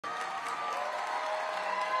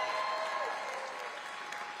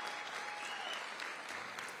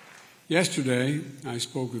Yesterday, I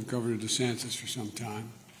spoke with Governor DeSantis for some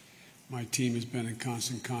time. My team has been in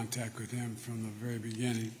constant contact with him from the very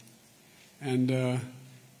beginning. And the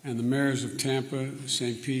mayors of Tampa,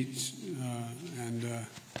 St. Pete, and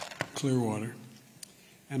Clearwater.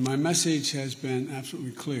 And my message has been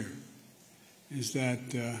absolutely clear, is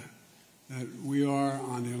that we are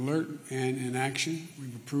on the alert and in action.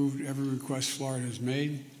 We've approved every request Florida has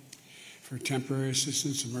made for temporary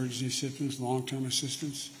assistance, emergency assistance, long-term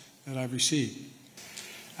assistance that I've received.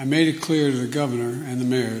 I made it clear to the governor and the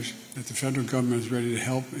mayors that the federal government is ready to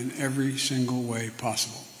help in every single way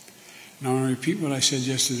possible. And I want to repeat what I said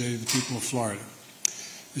yesterday to the people of Florida.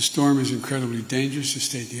 This storm is incredibly dangerous, to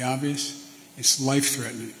state the obvious. It's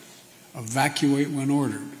life-threatening. Evacuate when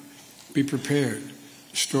ordered. Be prepared.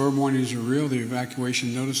 The storm warnings are real. The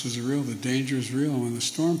evacuation notices are real. The danger is real. And when the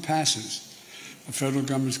storm passes, the federal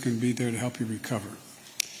government is going to be there to help you recover.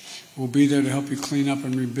 We'll be there to help you clean up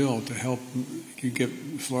and rebuild, to help you get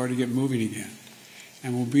Florida get moving again.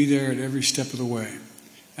 And we'll be there at every step of the way.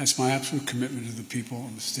 That's my absolute commitment to the people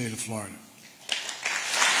of the state of Florida.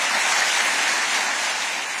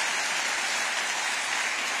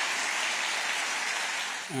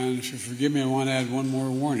 And if you forgive me, I want to add one more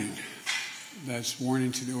warning. That's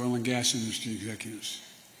warning to the oil and gas industry executives.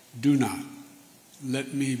 Do not,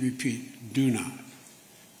 let me repeat, do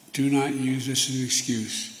not use this as an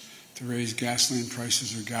excuse to raise gasoline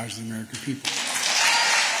prices or gouge the American people.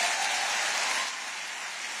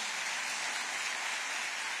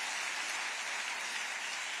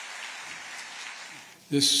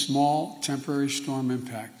 This small temporary storm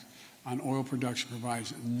impact on oil production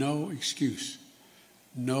provides no excuse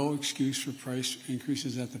for price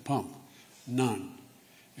increases at the pump. None.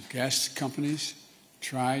 If gas companies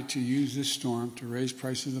try to use this storm to raise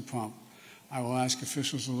prices at the pump, I will ask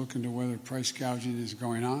officials to look into whether price gouging is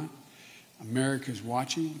going on. America is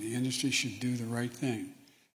watching. The industry should do the right thing.